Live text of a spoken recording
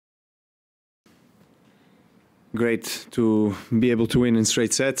great to be able to win in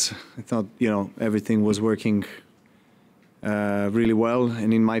straight sets. I thought, everything was working really well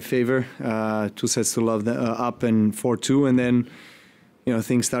and in my favor. 2-0 up and 4-2, and then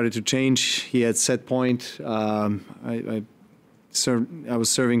things started to change. He had set point. I was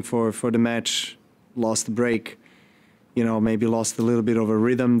serving for the match, lost the break. Maybe lost a little bit of a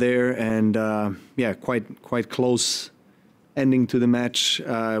rhythm there, and quite close ending to the match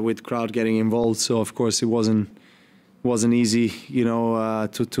with crowd getting involved. So of course it wasn't easy,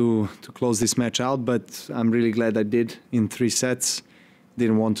 to close this match out. But I'm really glad I did in 3 sets.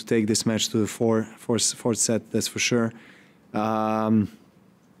 Didn't want to take this match to the fourth set, that's for sure.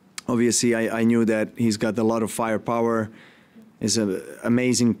 Obviously, I knew that he's got a lot of firepower. He's an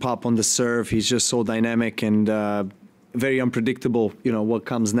amazing pop on the serve. He's just so dynamic and very unpredictable, what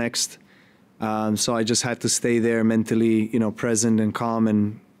comes next. So I just had to stay there mentally, present and calm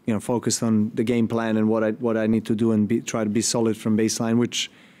and, focused on the game plan and what I need to do and try to be solid from baseline,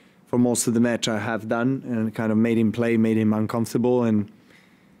 which for most of the match I have done, and kind of made him play, made him uncomfortable. And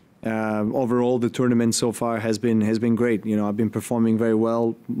overall, the tournament so far has been great. I've been performing very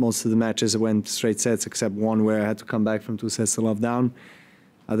well. Most of the matches went straight sets, except one where I had to come back from 2-0 down.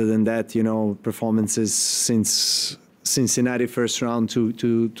 Other than that, performances since Cincinnati first round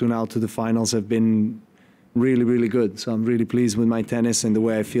to now to the finals have been really, really good. So I'm really pleased with my tennis and the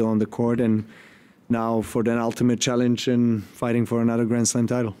way I feel on the court. And now for the ultimate challenge and fighting for another Grand Slam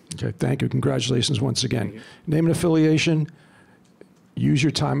title. Okay, thank you. Congratulations once again. Name and affiliation. Use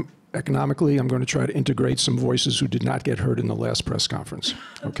your time economically. I'm going to try to integrate some voices who did not get heard in the last press conference.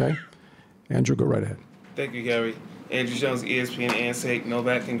 Okay? Andrew, go right ahead. Thank you, Gary. Andrew Jones, ESPN Ansake.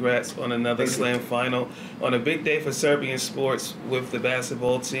 Novak, congrats on another Slam final. On a big day for Serbian sports with the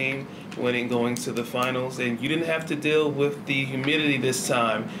basketball team winning, going to the finals. And you didn't have to deal with the humidity this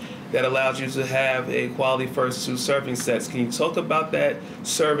time that allowed you to have a quality first 2 serving sets. Can you talk about that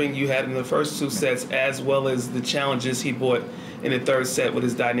serving you had in the first 2 sets, as well as the challenges he brought in the 3rd set with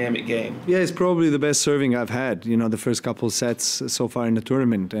his dynamic game? Yeah, it's probably the best serving I've had, the first couple of sets so far in the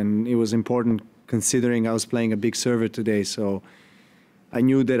tournament. And it was important considering I was playing a big server today. So I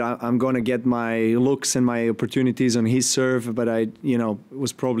knew that I'm going to get my looks and my opportunities on his serve, but it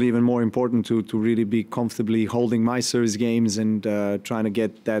was probably even more important to really be comfortably holding my service games and trying to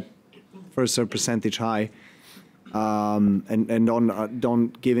get that first serve percentage high. And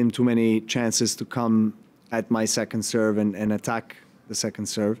don't give him too many chances to come at my second serve and attack the second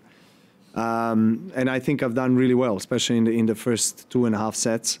serve. And I think I've done really well, especially in the first 2.5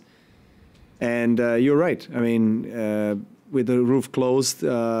 sets. And you're right. I mean, with the roof closed,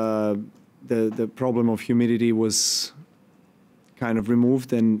 the problem of humidity was kind of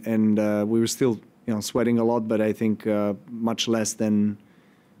removed, and we were still sweating a lot, but I think much less than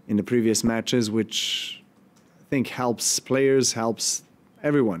in the previous matches, which I think helps players, helps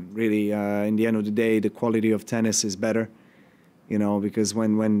everyone, really. In the end of the day, the quality of tennis is better, because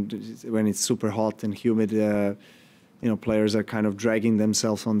when it's super hot and humid, players are kind of dragging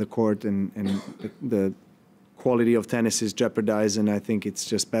themselves on the court, and the quality of tennis is jeopardized. And I think it's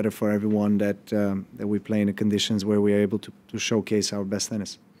just better for everyone that we play in the conditions where we are able to showcase our best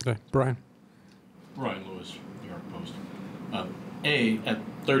tennis. Okay, Brian. Brian Lewis, New York Post. At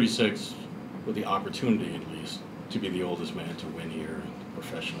 36, with the opportunity at least to be the oldest man to win here in the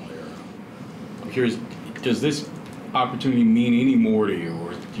professional era, I'm curious, does this opportunity mean any more to you,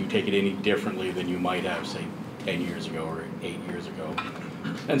 or do you take it any differently than you might have, say, 10 years ago or 8 years ago?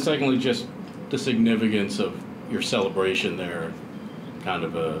 And secondly, just the significance of your celebration there, kind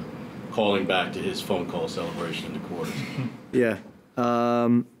of calling back to his phone call celebration in the quarters. Yeah.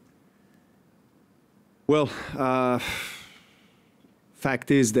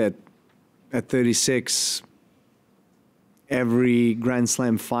 Fact is that at 36, every Grand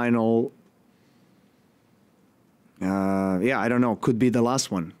Slam final, I don't know, could be the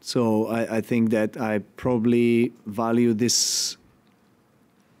last one. So I think that I probably value this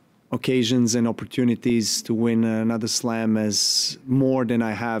occasions and opportunities to win another slam as more than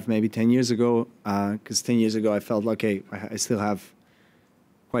I have maybe 10 years ago, because 10 years ago I felt like, okay, I still have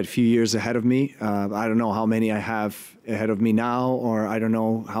quite a few years ahead of me. I don't know how many I have ahead of me now, or I don't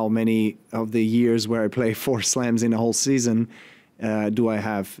know how many of the years where I play 4 slams in a whole season do I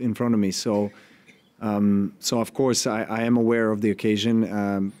have in front of me. So of course I am aware of the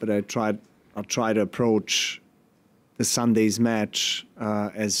occasion, but I'll try to approach the Sunday's match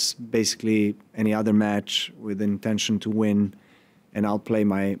as basically any other match with intention to win, and I'll play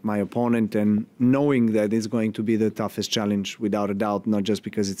my opponent, and knowing that it's going to be the toughest challenge without a doubt, not just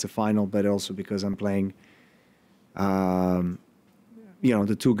because it's a final, but also because I'm playing the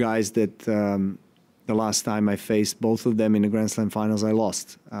 2 guys that the the last time I faced both of them in the Grand Slam finals, I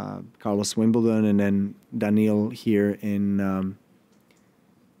lost. Carlos Wimbledon and then Daniil here in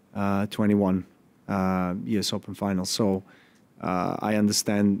 21 US Open finals. So I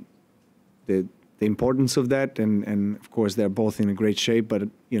understand the importance of that, and of course they're both in a great shape. But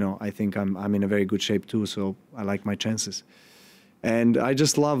I think I'm in a very good shape too. So I like my chances, and I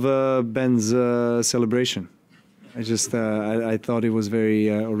just love Ben's celebration. I thought it was very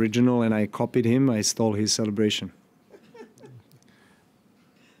original, and I copied him. I stole his celebration.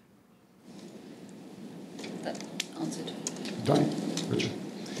 That answered. Done. Richard.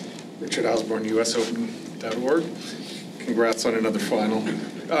 Richard Osborne, USOpen.org. Congrats on another final.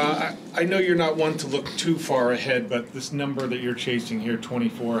 I know you're not one to look too far ahead, but this number that you're chasing here,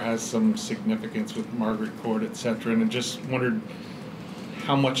 24, has some significance with Margaret Court, et cetera, and I just wondered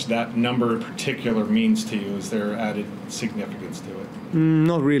how much that number in particular means to you. Is there added significance to it?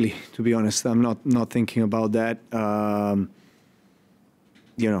 Not really, to be honest. I'm not thinking about that.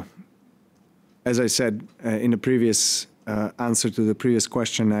 As I said in the previous answer to the previous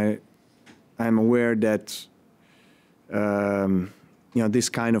question, I'm aware that this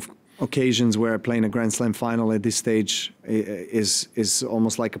kind of occasions where I play in a Grand Slam final at this stage is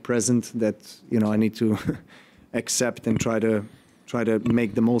almost like a present that I need to accept and try to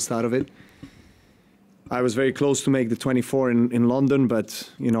make the most out of it. I was very close to make the 24 in London,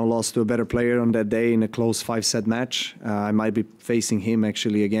 but lost to a better player on that day in a close 5-set match. I might be facing him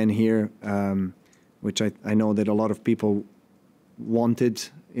actually again here, which I know that a lot of people wanted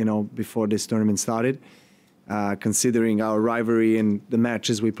before this tournament started. Considering our rivalry and the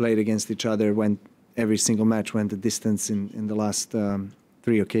matches we played against each other, every single match went the distance in the last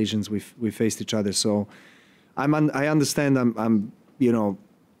 3 occasions we faced each other. So I understand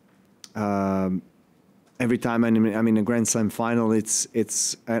every time I'm in a Grand Slam final,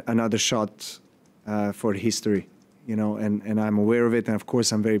 it's another shot for history, and I'm aware of it, and of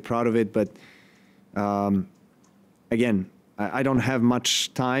course I'm very proud of it. But again, I don't have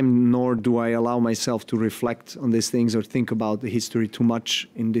much time, nor do I allow myself to reflect on these things or think about the history too much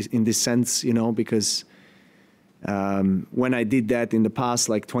in this sense, because when I did that in the past,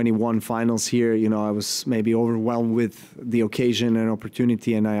 like 21 finals here, I was maybe overwhelmed with the occasion and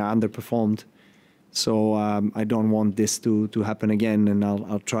opportunity, and I underperformed. So I don't want this to happen again, and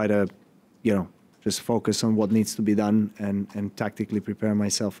I'll try to, just focus on what needs to be done and tactically prepare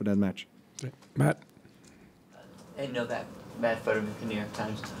myself for that match. Okay. Matt? Hey, Novak. Matt Futterman from the New York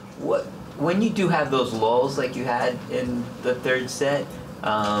Times. When you do have those lulls like you had in the 3rd set,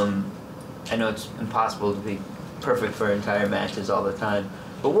 I know it's impossible to be perfect for entire matches all the time,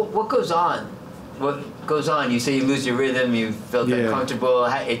 but what goes on? What goes on? You say you lose your rhythm, you felt uncomfortable.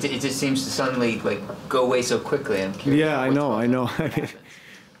 It just seems to suddenly go away so quickly. I'm curious. Yeah, I know.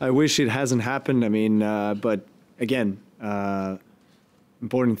 I wish it hasn't happened. But again,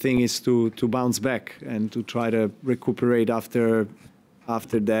 important thing is to bounce back and to try to recuperate after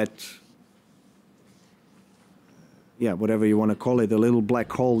that. Yeah, whatever you want to call it, a little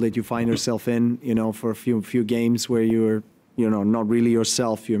black hole that you find yourself in, for a few games where you're, not really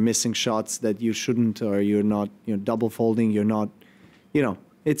yourself. You're missing shots that you shouldn't, or you're not, double folding. You're not,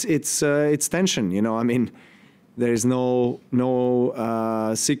 it's tension. There's no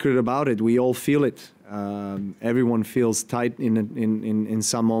secret about it. We all feel it. Everyone feels tight in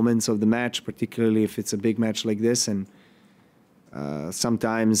some moments of the match, particularly if it's a big match like this. And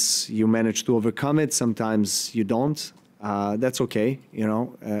sometimes you manage to overcome it, sometimes you don't. That's okay,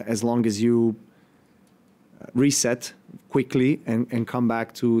 as long as you reset quickly and come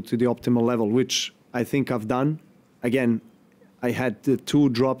back to the optimal level, which I think I've done. Again, I had the 2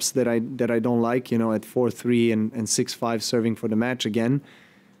 drops that I don't like, at 4-3 and 6-5 serving for the match again.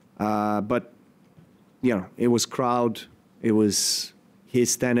 But it was crowd, it was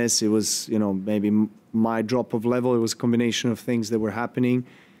his tennis, it was, maybe my drop of level. It was a combination of things that were happening,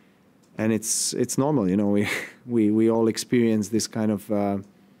 and it's normal. We all experience this kind of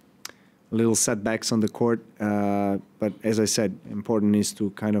little setbacks on the court. But as I said, important is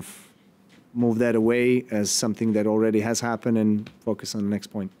to kind of move that away as something that already has happened and focus on the next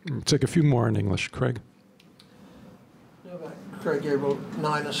point. Take a few more in English. Craig? Craig Gabriel,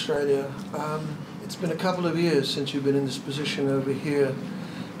 9 Australia. It's been a couple of years since you've been in this position over here.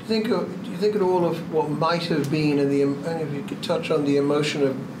 Do you think at all of what might have been, and if you could touch on the emotion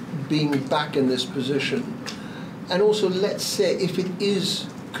of being back in this position, and also let's say if it is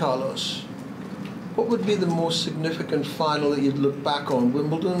Carlos, what would be the most significant final that you'd look back on,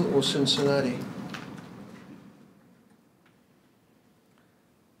 Wimbledon or Cincinnati?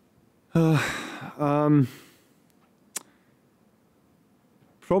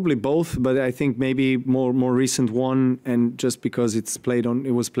 Probably both, but I think maybe more recent one, and just because it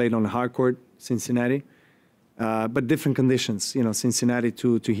was played on hard court, Cincinnati, but different conditions. You know, Cincinnati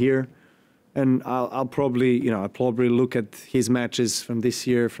to here, and I'll probably look at his matches from this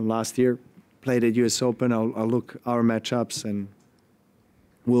year, from last year, played at U.S. Open. I'll look our matchups, and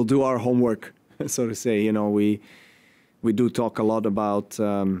we'll do our homework, so to say. You know, we do talk a lot about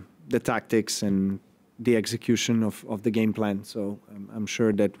the tactics and the execution of the game plan. So I'm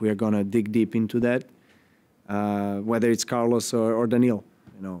sure that we're going to dig deep into that, whether it's Carlos or Daniil,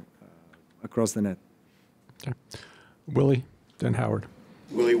 you know, across the net. Okay. Willie, then Howard.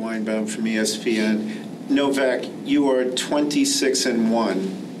 Willie Weinbaum from ESPN. Novak, you are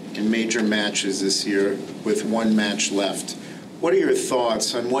 26-1 in major matches this year with one match left. What are your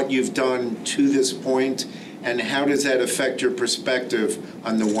thoughts on what you've done to this point, and how does that affect your perspective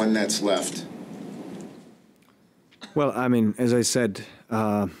on the one that's left? Well, I mean, as I said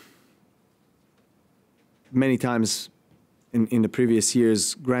many times in the previous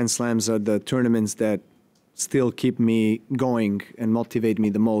years, Grand Slams are the tournaments that still keep me going and motivate me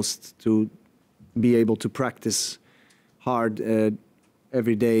the most to be able to practice hard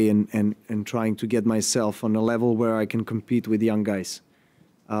every day and trying to get myself on a level where I can compete with young guys.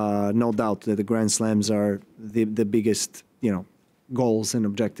 No doubt that the Grand Slams are the biggest, you know, goals and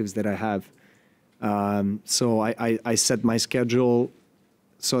objectives that I have. So I set my schedule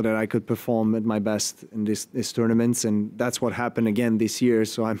so that I could perform at my best in these tournaments, and that's what happened again this year.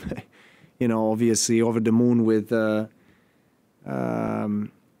 So I'm, you know, obviously over the moon with the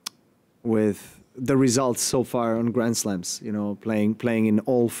results so far on Grand Slams. You know, playing in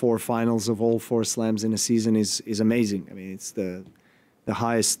all 4 finals of all 4 slams in a season is amazing. I mean, it's the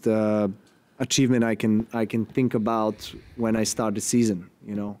highest achievement I can think about when I start the season.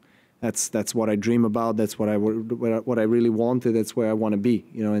 You know. That's what I dream about. That's what I really wanted. That's where I want to be,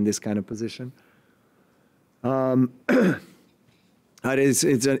 you know, in this kind of position.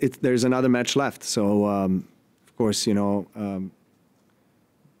 There's another match left, so of course, you know,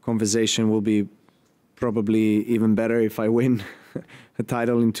 conversation will be probably even better if I win a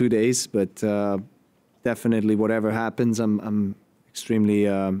title in 2 days. But definitely, whatever happens, I'm extremely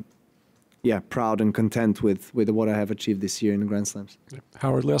proud and content with what I have achieved this year in the Grand Slams.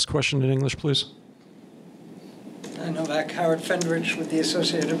 Howard, last question in English, please. Novak, Howard Fendrich with the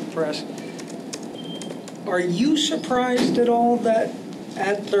Associated Press. Are you surprised at all that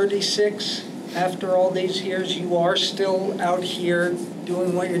at 36, after all these years, you are still out here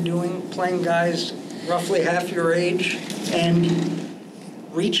doing what you're doing, playing guys roughly half your age, and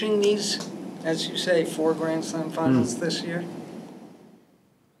reaching these, as you say, 4 Grand Slam finals this year?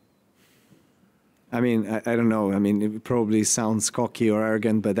 I mean, I don't know. I mean, it probably sounds cocky or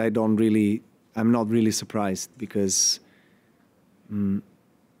arrogant, but I'm not really surprised, because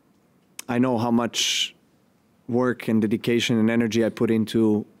I know how much work and dedication and energy I put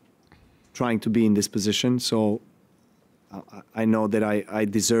into trying to be in this position. So I know that I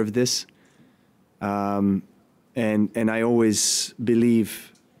deserve this. And I always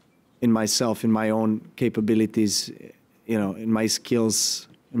believe in myself, in my own capabilities, you know, in my skills,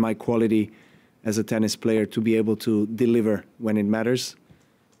 in my quality as a tennis player to be able to deliver when it matters.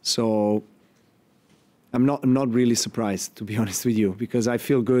 So I'm not really surprised, to be honest with you, because I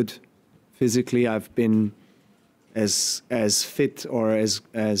feel good physically. I've been as fit or as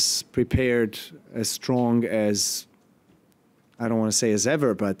prepared, as strong as, I don't want to say as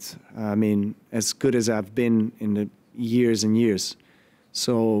ever, but I mean, as good as I've been in the years and years.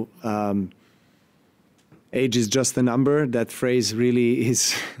 So age is just a number. That phrase really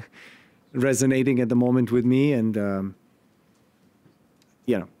is resonating at the moment with me, and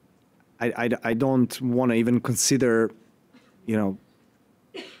you know, I don't want to even consider, you know,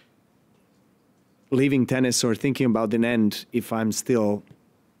 leaving tennis or thinking about an end if I'm still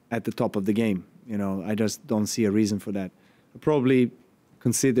at the top of the game. You know, I just don't see a reason for that. I'll probably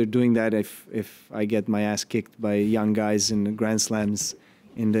consider doing that if I get my ass kicked by young guys in the Grand Slams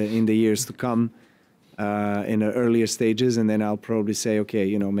in the years to come, in the earlier stages, and then I'll probably say, okay,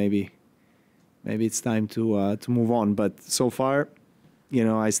 you know, maybe it's time to move on. But so far, you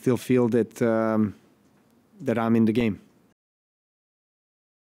know, I still feel that that I'm in the game.